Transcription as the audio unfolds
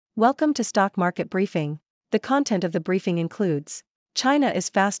Welcome to Stock Market Briefing. The content of the briefing includes: China is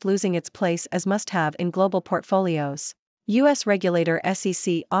fast losing its place as must-have in global portfolios. U.S. regulator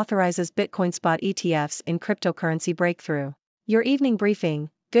SEC authorizes Bitcoin spot ETFs in cryptocurrency breakthrough. Your evening briefing: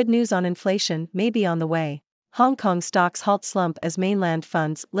 good news on inflation may be on the way. Hong Kong stocks halt slump as mainland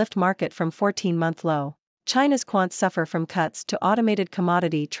funds lift market from 14-month low. China's quants suffer from cuts to automated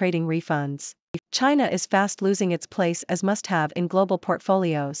commodity trading refunds. China is fast losing its place as must-have in global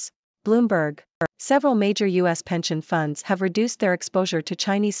portfolios. Bloomberg. Several major U.S. pension funds have reduced their exposure to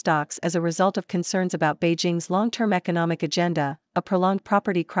Chinese stocks as a result of concerns about Beijing's long-term economic agenda, a prolonged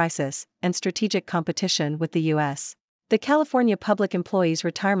property crisis, and strategic competition with the U.S. The California Public Employees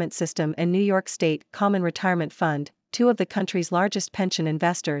Retirement System and New York State Common Retirement Fund, two of the country's largest pension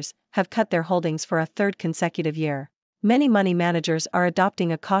investors, have cut their holdings for a third consecutive year. Many money managers are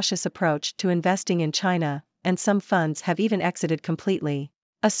adopting a cautious approach to investing in China, and some funds have even exited completely.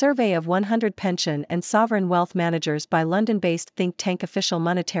 A survey of 100 pension and sovereign wealth managers by London-based think tank Official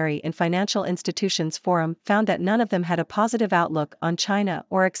Monetary and Financial Institutions Forum found that none of them had a positive outlook on China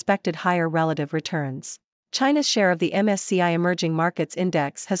or expected higher relative returns. China's share of the MSCI Emerging Markets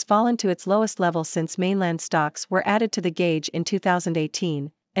Index has fallen to its lowest level since mainland stocks were added to the gauge in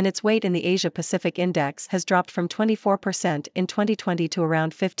 2018, and its weight in the Asia-Pacific Index has dropped from 24% in 2020 to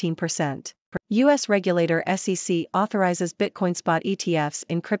around 15%. U.S. regulator SEC authorizes Bitcoin spot ETFs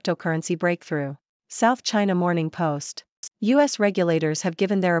in cryptocurrency breakthrough. South China Morning Post. U.S. regulators have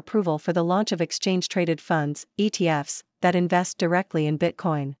given their approval for the launch of exchange-traded funds, ETFs, that invest directly in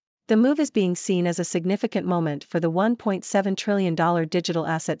Bitcoin. The move is being seen as a significant moment for the $1.7 trillion digital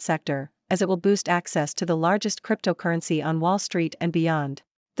asset sector, as it will boost access to the largest cryptocurrency on Wall Street and beyond.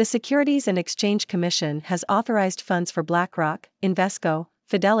 The Securities and Exchange Commission has authorized funds for BlackRock, Invesco,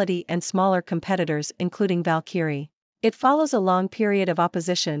 Fidelity and smaller competitors including Valkyrie. It follows a long period of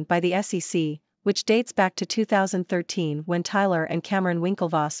opposition by the SEC, which dates back to 2013 when Tyler and Cameron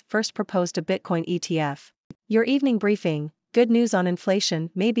Winklevoss first proposed a Bitcoin ETF. Your evening briefing: good news on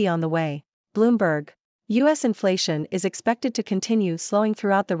inflation may be on the way. Bloomberg. U.S. inflation is expected to continue slowing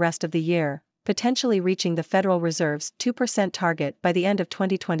throughout the rest of the year, potentially reaching the Federal Reserve's 2% target by the end of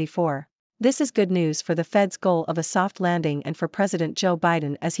 2024. This is good news for the Fed's goal of a soft landing and for President Joe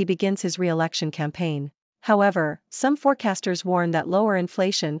Biden as he begins his re-election campaign. However, some forecasters warn that lower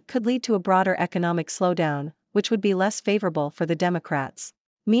inflation could lead to a broader economic slowdown, which would be less favorable for the Democrats.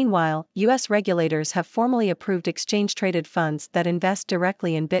 Meanwhile, U.S. regulators have formally approved exchange-traded funds that invest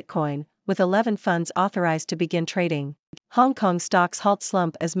directly in Bitcoin, with 11 funds authorized to begin trading. Hong Kong stocks halt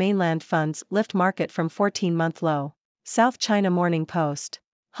slump as mainland funds lift market from 14-month low. South China Morning Post.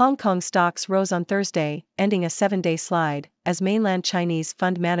 Hong Kong stocks rose on Thursday, ending a 7-day slide, as mainland Chinese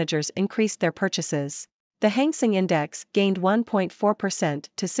fund managers increased their purchases. The Hang Seng Index gained 1.4%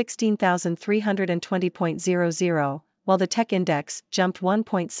 to 16,320.00, while the Tech Index jumped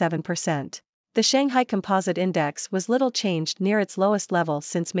 1.7%. The Shanghai Composite Index was little changed near its lowest level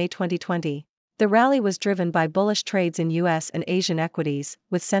since May 2020. The rally was driven by bullish trades in U.S. and Asian equities,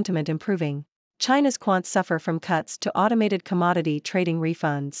 with sentiment improving. China's quants suffer from cuts to automated commodity trading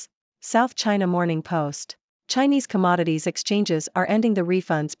refunds. South China Morning Post. Chinese commodities exchanges are ending the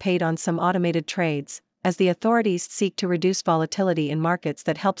refunds paid on some automated trades, as the authorities seek to reduce volatility in markets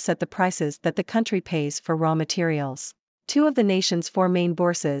that help set the prices that the country pays for raw materials. Two of the nation's four main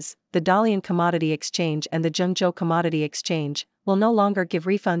bourses, the Dalian Commodity Exchange and the Zhengzhou Commodity Exchange, will no longer give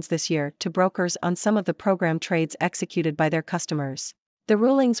refunds this year to brokers on some of the program trades executed by their customers. The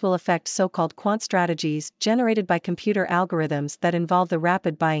rulings will affect so-called quant strategies generated by computer algorithms that involve the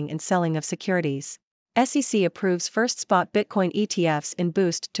rapid buying and selling of securities. SEC approves first spot Bitcoin ETFs in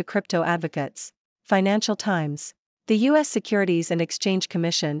boost to crypto advocates. Financial Times. The U.S. Securities and Exchange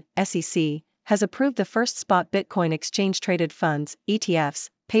Commission, SEC, has approved the first spot Bitcoin exchange-traded funds, ETFs,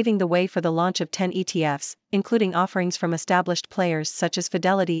 paving the way for the launch of 10 ETFs, including offerings from established players such as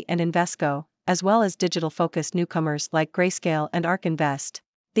Fidelity and Invesco, as well as digital-focused newcomers like Grayscale and ARK Invest.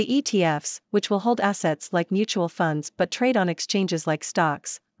 The ETFs, which will hold assets like mutual funds but trade on exchanges like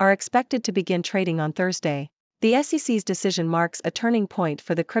stocks, are expected to begin trading on Thursday. The SEC's decision marks a turning point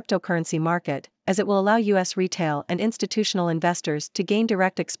for the cryptocurrency market, as it will allow U.S. retail and institutional investors to gain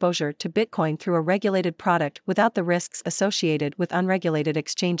direct exposure to Bitcoin through a regulated product without the risks associated with unregulated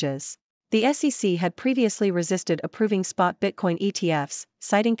exchanges. The SEC had previously resisted approving spot Bitcoin ETFs,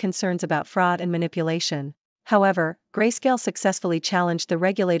 citing concerns about fraud and manipulation. However, Grayscale successfully challenged the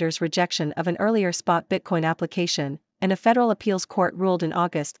regulator's rejection of an earlier spot Bitcoin application, and a federal appeals court ruled in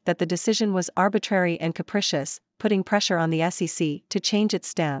August that the decision was arbitrary and capricious, putting pressure on the SEC to change its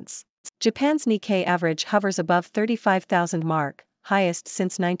stance. Japan's Nikkei average hovers above 35,000 mark, highest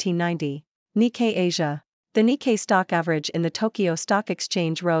since 1990. Nikkei Asia. The Nikkei stock average in the Tokyo Stock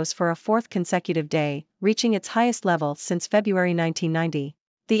Exchange rose for a fourth consecutive day, reaching its highest level since February 1990.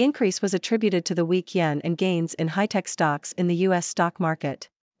 The increase was attributed to the weak yen and gains in high-tech stocks in the U.S. stock market.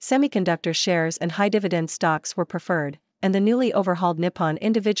 Semiconductor shares and high-dividend stocks were preferred, and the newly overhauled Nippon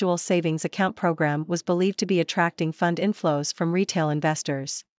Individual Savings Account program was believed to be attracting fund inflows from retail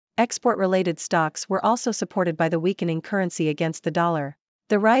investors. Export-related stocks were also supported by the weakening currency against the dollar.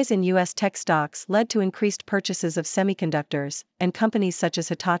 The rise in U.S. tech stocks led to increased purchases of semiconductors, and companies such as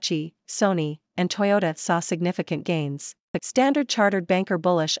Hitachi, Sony, and Toyota saw significant gains. Standard Chartered banker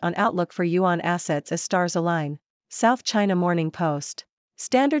bullish on outlook for yuan assets as stars align. South China Morning Post.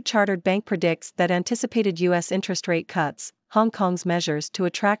 Standard Chartered Bank predicts that anticipated U.S. interest rate cuts, Hong Kong's measures to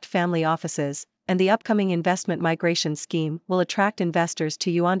attract family offices, and the upcoming investment migration scheme will attract investors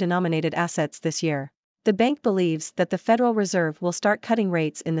to yuan-denominated assets this year. The bank believes that the Federal Reserve will start cutting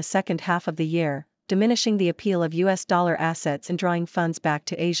rates in the second half of the year, diminishing the appeal of U.S. dollar assets and drawing funds back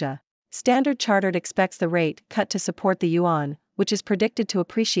to Asia. Standard Chartered expects the rate cut to support the yuan, which is predicted to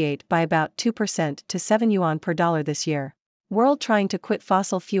appreciate by about 2% to 7 yuan per dollar this year. World trying to quit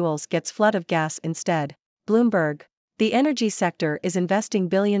fossil fuels gets flood of gas instead. Bloomberg. The energy sector is investing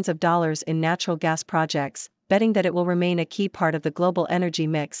billions of dollars in natural gas projects, betting that it will remain a key part of the global energy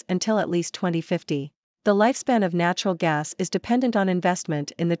mix until at least 2050. The lifespan of natural gas is dependent on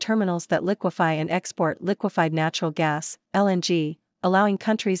investment in the terminals that liquefy and export liquefied natural gas, LNG, allowing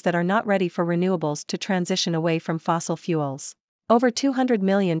countries that are not ready for renewables to transition away from fossil fuels. Over 200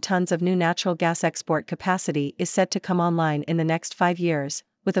 million tons of new natural gas export capacity is set to come online in the next 5 years,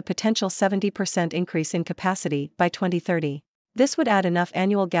 with a potential 70% increase in capacity by 2030. This would add enough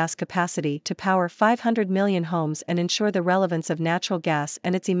annual gas capacity to power 500 million homes and ensure the relevance of natural gas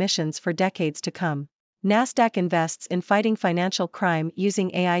and its emissions for decades to come. Nasdaq invests in fighting financial crime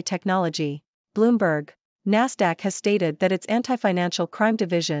using AI technology. Bloomberg. Nasdaq has stated that its anti-financial crime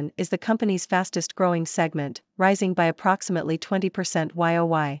division is the company's fastest-growing segment, rising by approximately 20%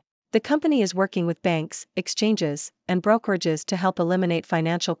 YoY. The company is working with banks, exchanges, and brokerages to help eliminate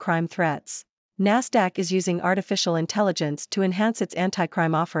financial crime threats. Nasdaq is using artificial intelligence to enhance its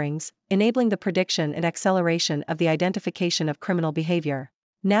anti-crime offerings, enabling the prediction and acceleration of the identification of criminal behavior.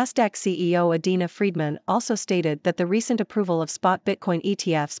 Nasdaq CEO Adena Friedman also stated that the recent approval of spot Bitcoin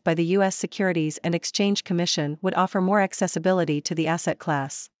ETFs by the U.S. Securities and Exchange Commission would offer more accessibility to the asset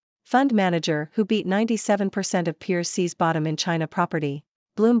class. Fund manager who beat 97% of peers sees bottom in China property.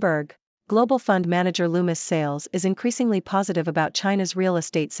 Bloomberg. Global fund manager Loomis Sayles is increasingly positive about China's real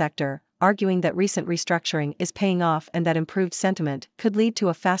estate sector, arguing that recent restructuring is paying off and that improved sentiment could lead to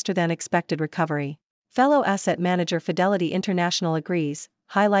a faster-than-expected recovery. Fellow asset manager Fidelity International agrees,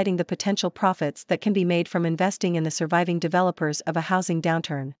 highlighting the potential profits that can be made from investing in the surviving developers of a housing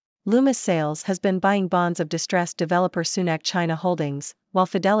downturn. Loomis Sayles has been buying bonds of distressed developer Sunac China Holdings, while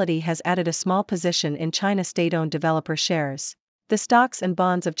Fidelity has added a small position in China state-owned developer shares. The stocks and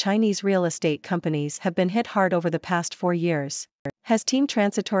bonds of Chinese real estate companies have been hit hard over the past 4 years. Has Team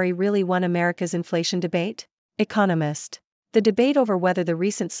Transitory really won America's inflation debate? Economist. The debate over whether the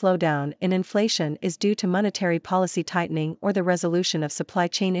recent slowdown in inflation is due to monetary policy tightening or the resolution of supply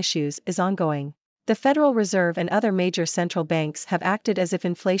chain issues is ongoing. The Federal Reserve and other major central banks have acted as if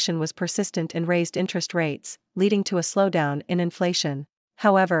inflation was persistent and raised interest rates, leading to a slowdown in inflation.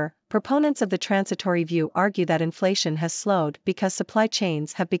 However, proponents of the transitory view argue that inflation has slowed because supply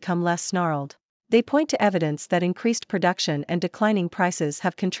chains have become less snarled. They point to evidence that increased production and declining prices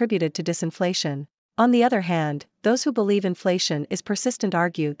have contributed to disinflation. On the other hand, those who believe inflation is persistent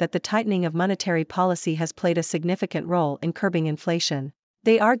argue that the tightening of monetary policy has played a significant role in curbing inflation.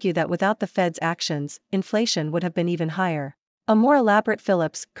 They argue that without the Fed's actions, inflation would have been even higher. A more elaborate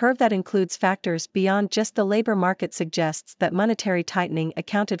Phillips curve that includes factors beyond just the labor market suggests that monetary tightening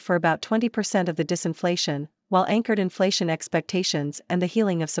accounted for about 20% of the disinflation, while anchored inflation expectations and the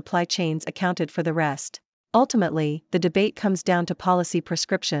healing of supply chains accounted for the rest. Ultimately, the debate comes down to policy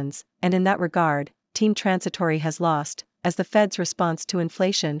prescriptions, and in that regard, Team Transitory has lost, as the Fed's response to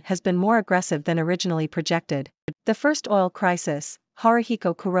inflation has been more aggressive than originally projected. The First Oil Crisis,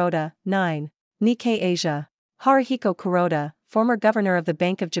 Haruhiko Kuroda, 9. Nikkei Asia. Haruhiko Kuroda, former governor of the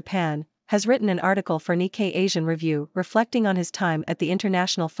Bank of Japan, has written an article for Nikkei Asian Review reflecting on his time at the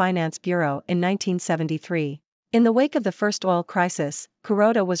International Finance Bureau in 1973. In the wake of the first oil crisis,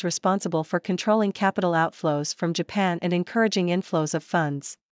 Kuroda was responsible for controlling capital outflows from Japan and encouraging inflows of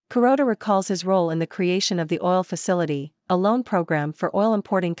funds. Kuroda recalls his role in the creation of the Oil Facility, a loan program for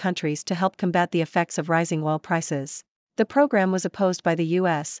oil-importing countries to help combat the effects of rising oil prices. The program was opposed by the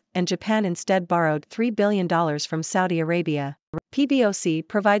US, and Japan instead borrowed $3 billion from Saudi Arabia. PBOC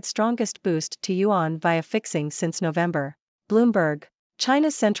provides strongest boost to yuan via fixing since November. Bloomberg.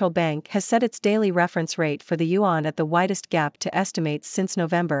 China's central bank has set its daily reference rate for the yuan at the widest gap to estimates since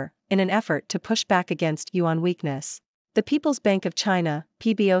November, in an effort to push back against yuan weakness. The People's Bank of China,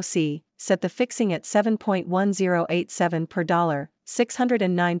 PBOC, set the fixing at 7.1087 per dollar,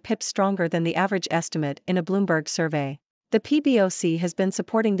 609 pips stronger than the average estimate in a Bloomberg survey. The PBOC has been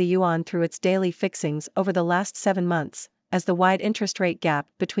supporting the yuan through its daily fixings over the last 7 months, as the wide interest rate gap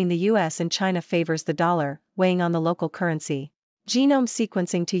between the US and China favors the dollar, weighing on the local currency. Genome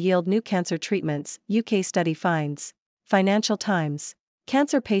sequencing to yield new cancer treatments, UK study finds. Financial Times.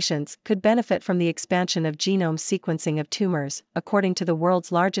 Cancer patients could benefit from the expansion of genome sequencing of tumors, according to the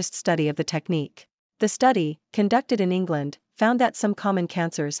world's largest study of the technique. The study, conducted in England, found that some common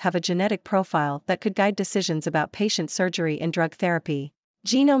cancers have a genetic profile that could guide decisions about patient surgery and drug therapy.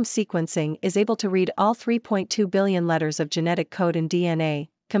 Genome sequencing is able to read all 3.2 billion letters of genetic code in DNA,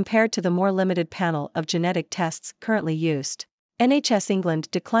 compared to the more limited panel of genetic tests currently used. NHS England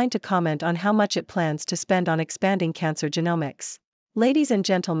declined to comment on how much it plans to spend on expanding cancer genomics. Ladies and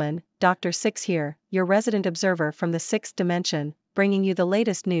gentlemen, Dr. Six here, your resident observer from the sixth dimension, bringing you the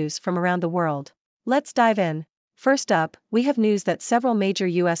latest news from around the world. Let's dive in. First up, we have news that several major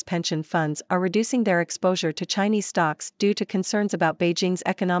U.S. pension funds are reducing their exposure to Chinese stocks due to concerns about Beijing's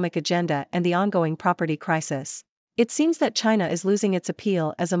economic agenda and the ongoing property crisis. It seems that China is losing its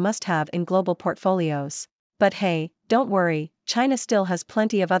appeal as a must-have in global portfolios. But hey, don't worry, China still has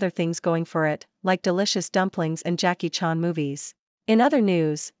plenty of other things going for it, like delicious dumplings and Jackie Chan movies. In other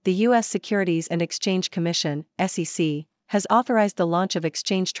news, the U.S. Securities and Exchange Commission, SEC, has authorized the launch of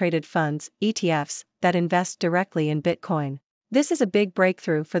exchange-traded funds, ETFs, that invest directly in Bitcoin. This is a big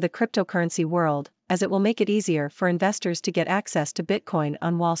breakthrough for the cryptocurrency world, as it will make it easier for investors to get access to Bitcoin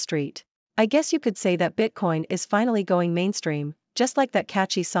on Wall Street. I guess you could say that Bitcoin is finally going mainstream, just like that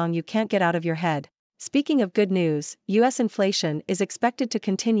catchy song you can't get out of your head. Speaking of good news, U.S. inflation is expected to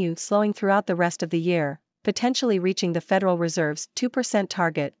continue slowing throughout the rest of the year, potentially reaching the Federal Reserve's 2%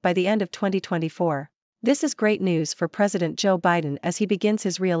 target by the end of 2024. This is great news for President Joe Biden as he begins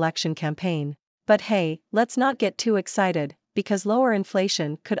his re-election campaign. But hey, let's not get too excited, because lower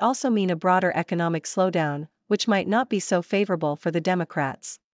inflation could also mean a broader economic slowdown, which might not be so favorable for the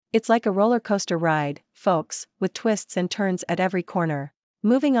Democrats. It's like a roller coaster ride, folks, with twists and turns at every corner.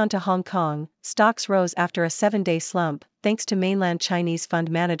 Moving on to Hong Kong, stocks rose after a 7-day slump, thanks to mainland Chinese fund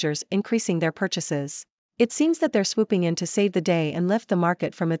managers increasing their purchases. It seems that they're swooping in to save the day and lift the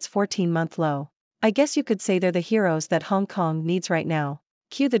market from its 14-month low. I guess you could say they're the heroes that Hong Kong needs right now.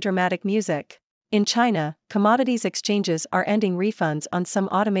 Cue the dramatic music. In China, commodities exchanges are ending refunds on some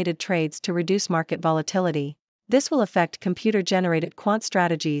automated trades to reduce market volatility. This will affect computer-generated quant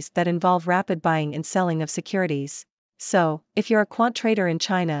strategies that involve rapid buying and selling of securities. So, if you're a quant trader in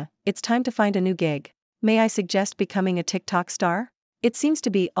China, it's time to find a new gig. May I suggest becoming a TikTok star? It seems to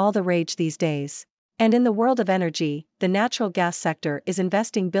be all the rage these days. And in the world of energy, the natural gas sector is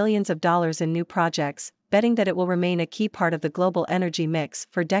investing billions of dollars in new projects, betting that it will remain a key part of the global energy mix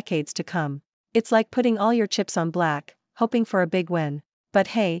for decades to come. It's like putting all your chips on black, hoping for a big win. But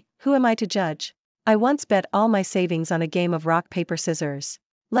hey, who am I to judge? I once bet all my savings on a game of rock paper scissors.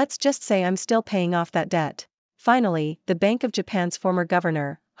 Let's just say I'm still paying off that debt. Finally, the Bank of Japan's former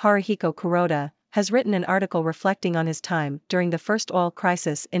governor, Haruhiko Kuroda, has written an article reflecting on his time during the first oil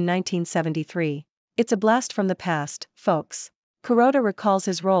crisis in 1973. It's a blast from the past, folks. Kuroda recalls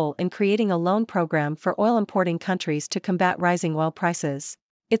his role in creating a loan program for oil-importing countries to combat rising oil prices.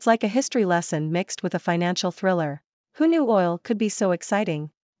 It's like a history lesson mixed with a financial thriller. Who knew oil could be so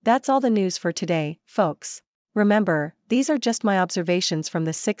exciting? That's all the news for today, folks. Remember, these are just my observations from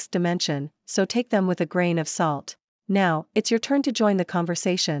the sixth dimension, so take them with a grain of salt. Now, it's your turn to join the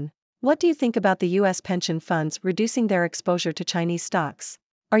conversation. What do you think about the U.S. pension funds reducing their exposure to Chinese stocks?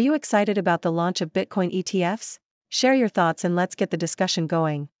 Are you excited about the launch of Bitcoin ETFs? Share your thoughts and let's get the discussion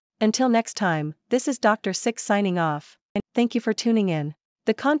going. Until next time, this is Dr. Six signing off, and thank you for tuning in.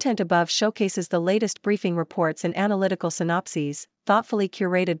 The content above showcases the latest briefing reports and analytical synopses, thoughtfully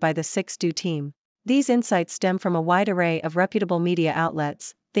curated by the Six Do team. These insights stem from a wide array of reputable media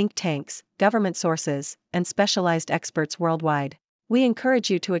outlets, think tanks, government sources, and specialized experts worldwide. We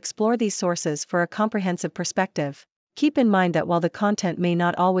encourage you to explore these sources for a comprehensive perspective. Keep in mind that while the content may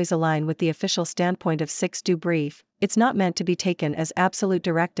not always align with the official standpoint of Six Do Brief, it's not meant to be taken as absolute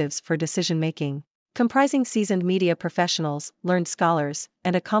directives for decision-making. Comprising seasoned media professionals, learned scholars,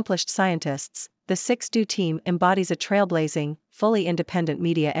 and accomplished scientists, the Six Do team embodies a trailblazing, fully independent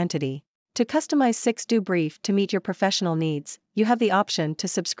media entity. To customize 6Do Brief to meet your professional needs, you have the option to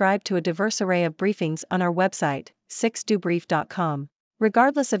subscribe to a diverse array of briefings on our website, 6dobrief.com.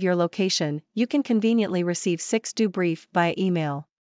 Regardless of your location, you can conveniently receive 6Do Brief via email.